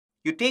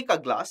you take a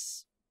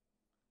glass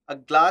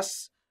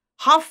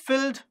half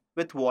filled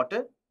with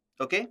water,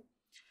 okay?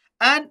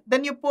 And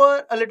then you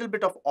pour a little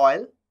bit of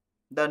oil,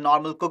 the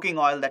normal cooking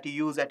oil that you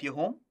use at your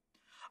home.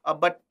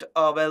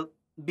 Well,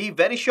 be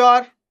very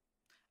sure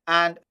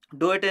and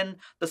do it in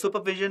the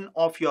supervision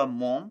of your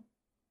mom.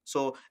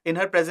 So in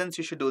her presence,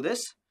 you should do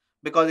this,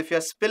 because if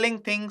you're spilling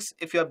things,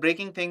 if you're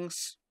breaking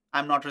things,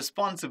 I'm not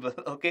responsible,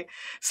 okay?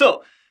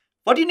 So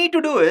what you need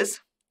to do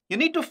is, you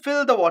need to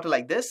fill the water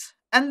like this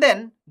and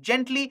then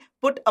gently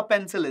put a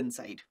pencil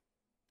inside.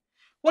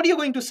 What you're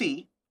going to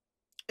see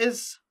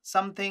is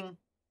something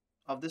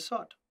of this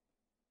sort.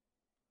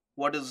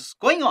 What is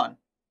going on?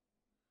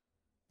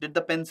 Did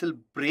the pencil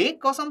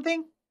break or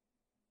something?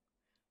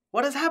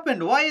 What has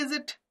happened? Why is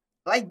it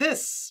like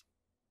this?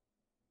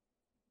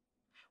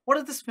 What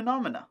is this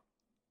phenomena?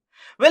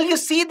 Well, you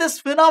see this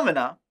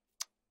phenomena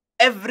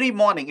every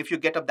morning if you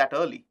get up that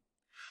early.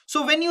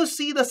 So when you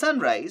see the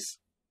sunrise,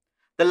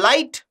 the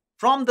light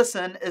from the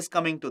sun is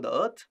coming to the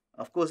earth.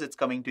 Of course, it's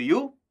coming to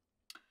you.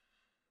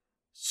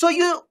 So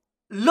you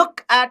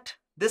look at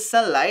this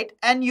sunlight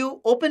and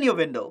you open your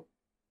window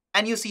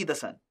and you see the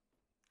sun.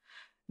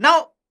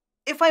 Now,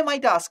 if I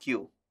might ask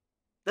you,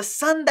 the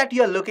sun that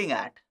you are looking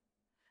at,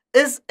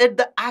 is it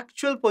the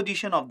actual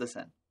position of the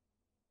sun?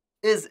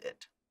 Is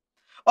it?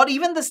 Or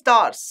even the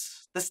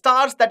stars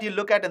that you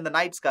look at in the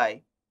night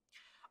sky,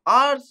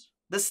 are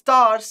the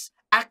stars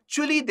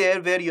actually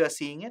there where you are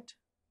seeing it?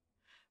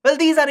 Well,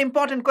 these are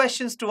important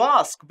questions to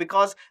ask,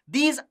 because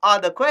these are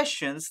the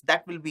questions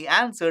that will be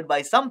answered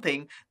by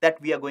something that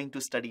we are going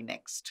to study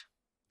next.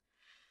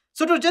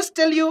 So to just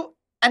tell you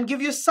and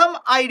give you some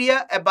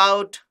idea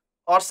about,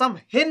 or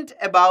some hint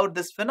about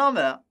this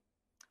phenomena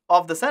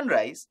of the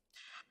sunrise.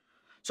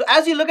 So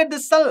as you look at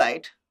this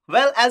sunlight,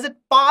 well, as it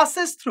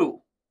passes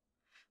through,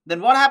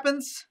 then what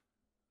happens?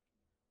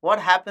 What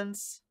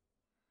happens?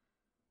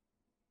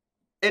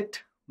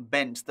 It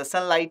bends. The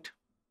sunlight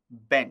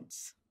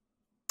bends.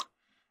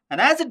 And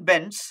as it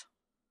bends,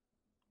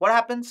 what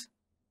happens?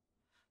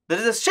 There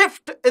is a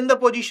shift in the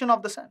position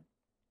of the sun.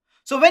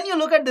 So when you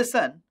look at the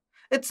sun,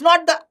 it's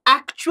not the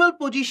actual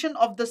position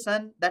of the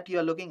sun that you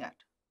are looking at.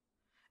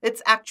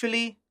 It's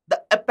actually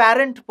the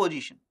apparent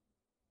position,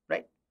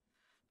 right?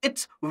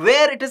 It's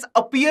where it is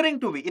appearing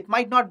to be. It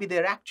might not be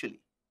there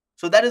actually.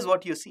 So that is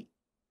what you see.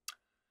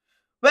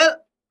 Well,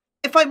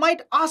 if I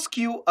might ask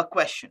you a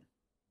question,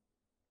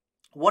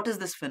 what is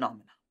this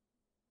phenomena?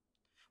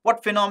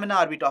 What phenomena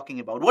are we talking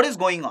about? What is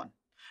going on?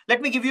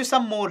 Let me give you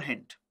some more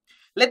hint.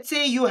 Let's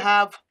say you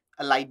have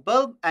a light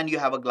bulb and you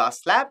have a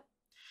glass slab,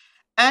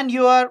 and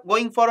you are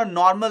going for a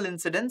normal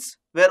incidence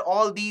where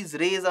all these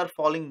rays are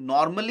falling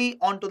normally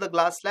onto the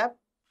glass slab.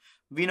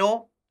 We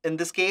know in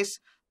this case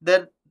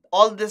that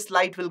all this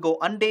light will go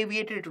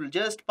undeviated, it will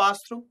just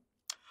pass through.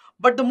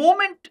 But the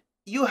moment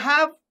you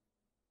have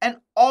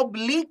an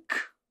oblique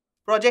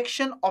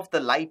projection of the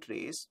light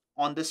rays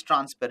on this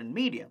transparent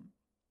medium,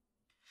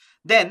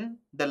 then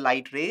the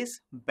light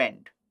rays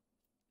bend,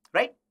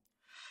 right?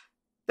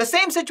 The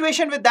same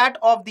situation with that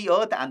of the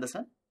earth and the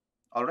sun,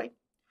 all right?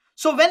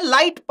 So when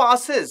light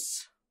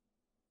passes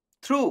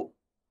through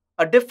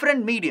a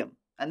different medium,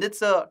 and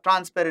it's a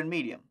transparent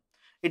medium,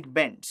 it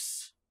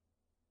bends.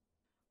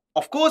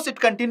 Of course,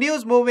 it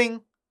continues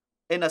moving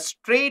in a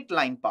straight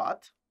line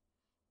path,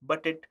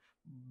 but it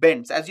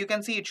bends. As you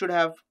can see, it should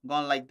have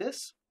gone like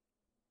this,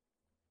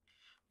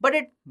 but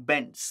it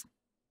bends,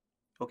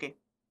 okay?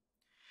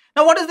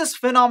 Now, what is this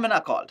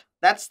phenomena called?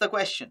 That's the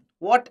question.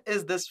 What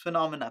is this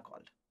phenomena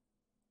called?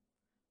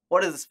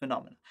 What is this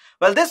phenomena?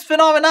 Well, this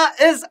phenomena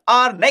is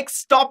our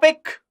next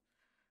topic.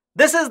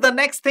 This is the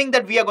next thing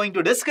that we are going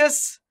to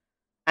discuss.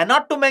 And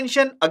not to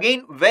mention,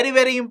 again, very,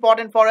 very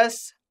important for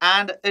us.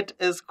 And it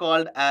is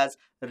called as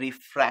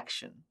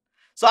refraction.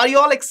 So are you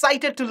all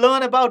excited to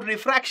learn about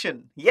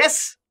refraction?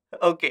 Yes?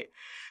 Okay.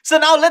 So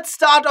now let's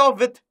start off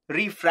with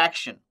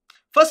refraction.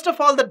 First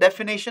of all, the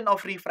definition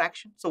of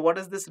refraction. So what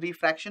is this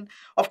refraction?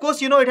 Of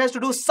course, you know it has to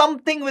do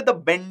something with the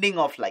bending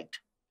of light.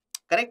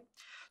 Correct?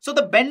 So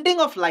the bending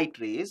of light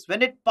rays,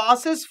 when it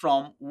passes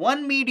from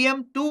one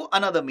medium to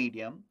another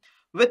medium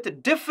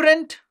with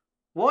different,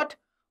 what?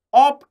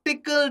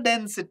 Optical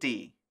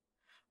density.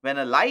 When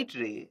a light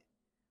ray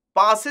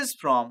passes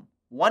from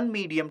one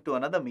medium to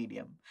another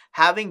medium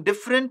having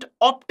different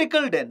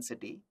optical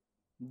density,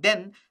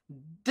 then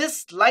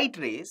this light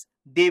rays,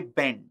 they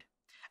bend.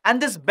 And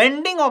this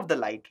bending of the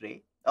light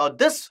ray, or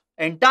this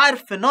entire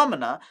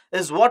phenomena,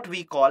 is what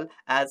we call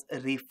as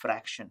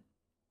refraction.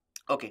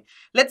 Okay,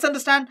 let's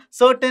understand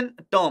certain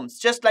terms.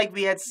 Just like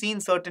we had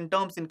seen certain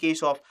terms in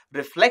case of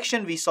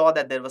reflection, we saw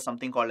that there was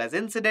something called as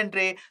incident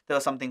ray, there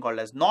was something called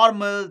as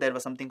normal, there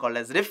was something called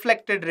as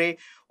reflected ray.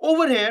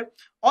 Over here,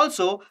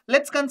 also,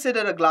 let's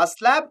consider a glass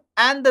slab,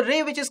 and the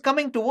ray which is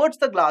coming towards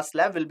the glass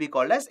slab will be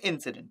called as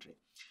incident ray.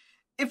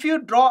 If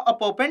you draw a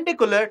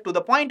perpendicular to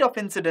the point of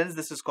incidence,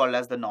 this is called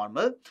as the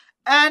normal.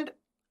 And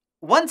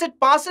once it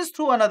passes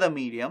through another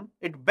medium,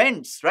 it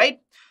bends, right?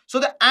 So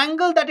the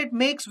angle that it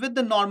makes with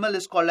the normal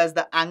is called as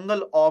the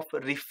angle of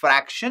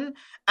refraction,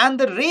 and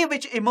the ray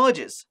which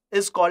emerges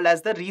is called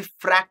as the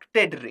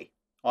refracted ray.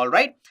 All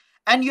right.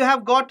 And you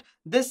have got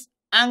this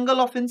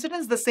angle of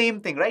incidence, the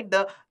same thing, right?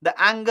 The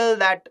angle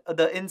that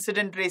the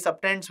incident ray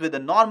subtends with the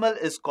normal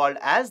is called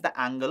as the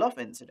angle of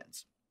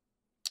incidence.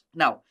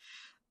 Now,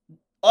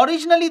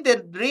 originally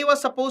the ray was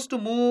supposed to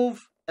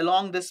move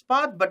along this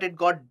path, but it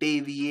got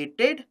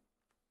deviated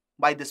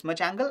by this much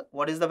angle.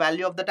 What is the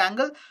value of that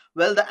angle?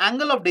 Well, the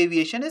angle of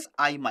deviation is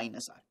I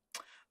minus R.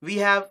 We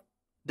have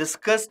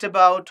discussed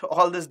about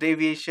all this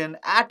deviation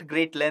at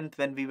great length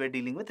when we were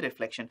dealing with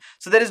reflection.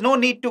 So there is no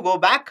need to go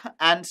back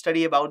and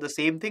study about the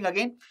same thing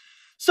again.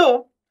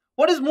 So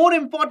what is more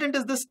important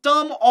is this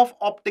term of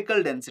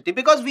optical density,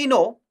 because we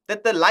know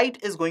that the light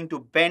is going to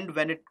bend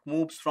when it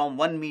moves from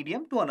one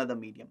medium to another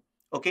medium.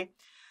 Okay.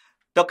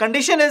 The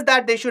condition is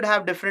that they should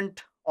have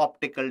different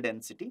optical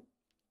density.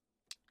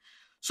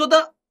 So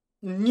the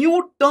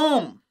new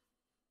term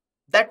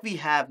that we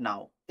have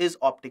now is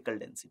optical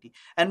density,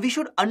 and we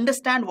should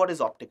understand what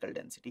is optical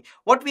density.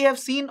 What we have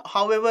seen,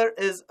 however,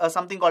 is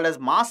something called as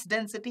mass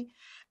density,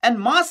 and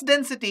mass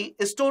density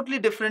is totally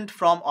different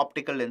from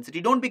optical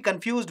density. Don't be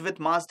confused with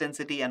mass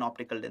density and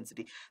optical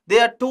density. They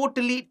are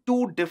totally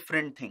two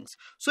different things.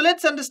 So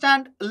let's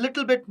understand a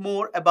little bit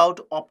more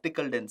about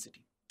optical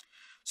density.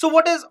 So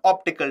what is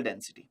optical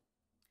density?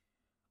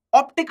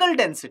 Optical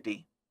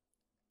density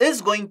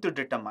is going to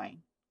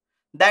determine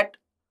that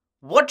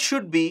what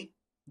should be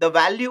the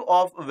value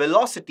of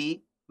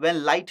velocity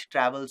when light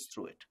travels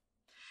through it.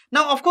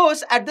 Now, of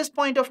course, at this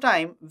point of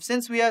time,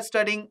 since we are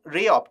studying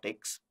ray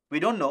optics, we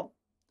don't know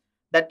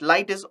that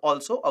light is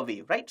also a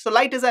wave, right? So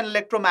light is an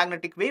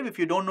electromagnetic wave. If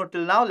you don't know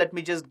till now, let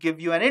me just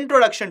give you an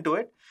introduction to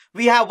it.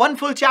 We have one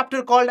full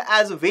chapter called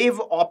as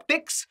wave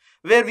optics,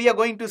 where we are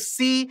going to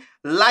see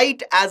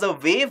light as a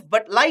wave,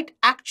 but light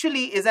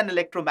actually is an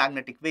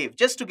electromagnetic wave,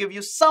 just to give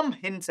you some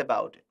hints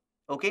about it.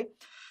 Okay.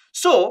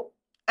 So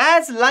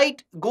as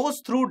light goes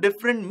through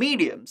different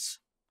mediums,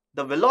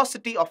 the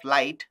velocity of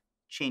light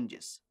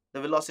changes. The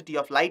velocity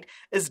of light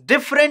is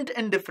different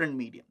in different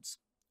mediums.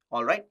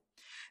 All right.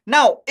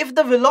 Now, if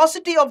the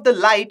velocity of the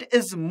light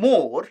is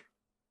more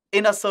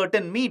in a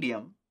certain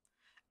medium,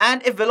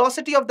 and if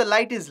velocity of the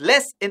light is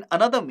less in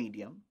another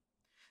medium,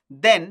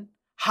 then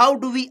how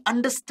do we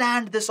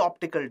understand this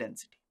optical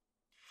density?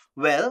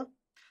 Well,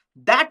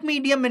 that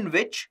medium in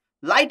which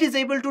light is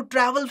able to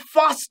travel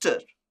faster,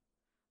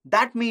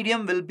 that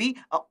medium will be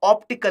an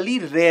optically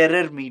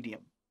rarer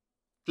medium.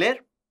 Clear?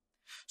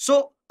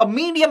 So a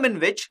medium in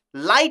which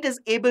light is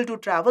able to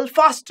travel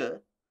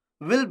faster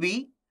will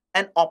be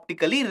an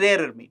optically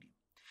rarer medium.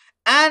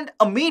 And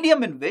a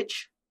medium in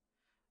which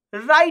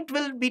light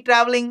will be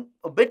traveling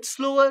a bit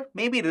slower,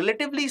 maybe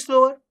relatively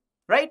slower,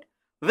 right,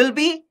 will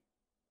be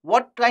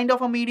what kind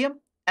of a medium?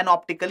 An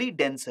optically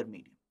denser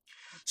medium.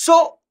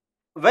 So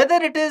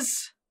whether it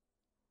is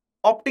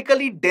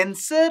optically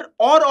denser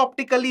or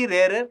optically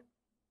rarer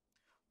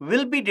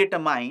will be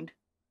determined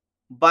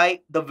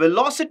by the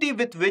velocity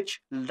with which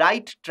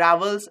light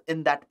travels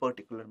in that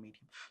particular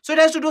medium. So it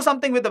has to do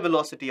something with the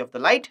velocity of the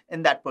light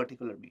in that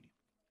particular medium.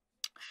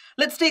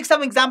 Let's take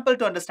some example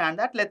to understand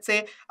that. Let's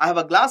say I have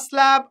a glass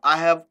slab, I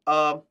have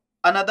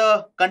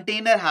another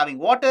container having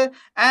water,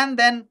 and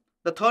then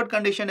the third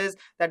condition is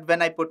that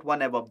when I put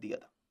one above the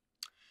other.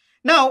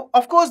 Now,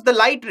 of course, the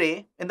light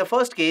ray in the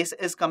first case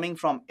is coming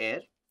from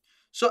air.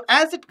 So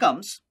as it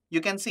comes,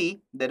 you can see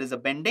there is a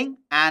bending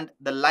and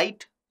the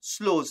light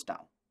slows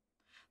down.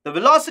 The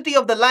velocity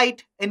of the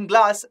light in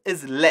glass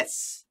is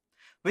less,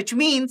 which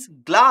means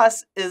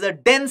glass is a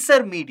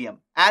denser medium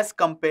as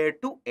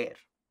compared to air,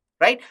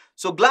 right?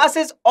 So glass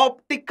is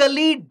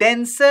optically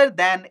denser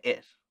than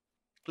air.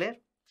 Clear?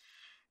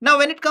 Now,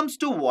 when it comes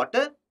to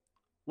water,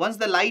 once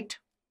the light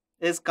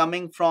is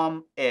coming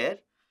from air,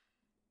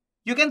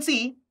 you can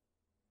see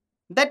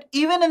that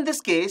even in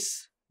this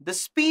case, the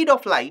speed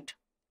of light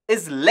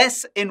is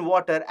less in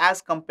water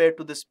as compared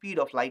to the speed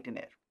of light in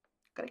air.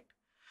 Correct?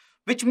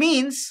 Which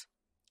means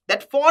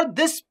that for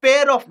this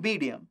pair of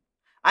medium,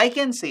 I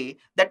can say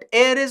that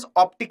air is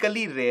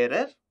optically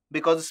rarer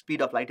because the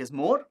speed of light is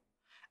more,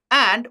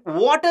 and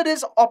water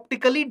is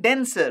optically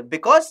denser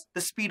because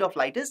the speed of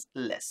light is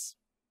less.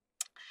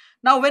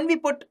 Now, when we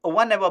put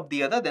one above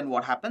the other, then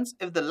what happens?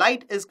 If the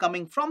light is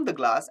coming from the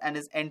glass and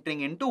is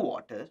entering into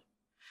water,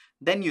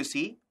 then you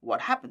see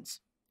what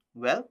happens.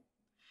 Well,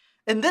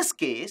 in this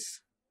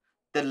case,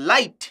 the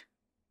light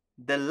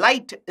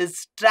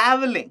is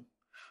traveling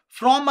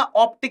from an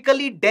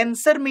optically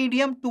denser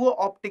medium to an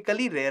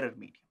optically rarer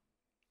medium.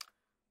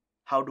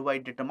 How do I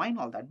determine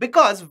all that?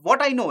 Because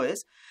what I know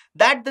is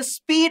that the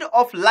speed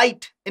of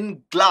light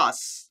in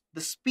glass,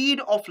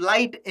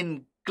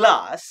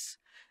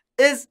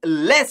 is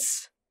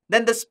less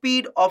than the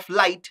speed of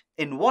light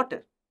in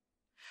water.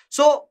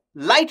 So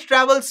light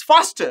travels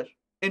faster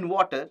in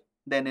water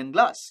than in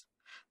glass.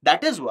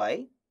 That is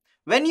why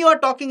when you are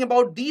talking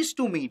about these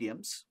two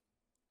mediums,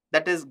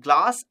 that is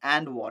glass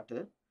and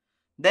water,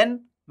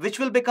 then which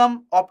will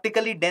become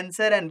optically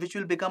denser and which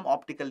will become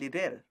optically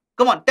rarer?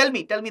 Come on, tell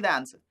me the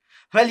answer.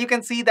 Well, you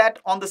can see that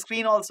on the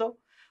screen also.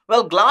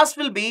 Well, glass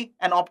will be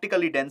an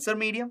optically denser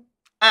medium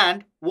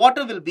and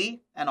water will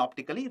be an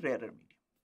optically rarer medium.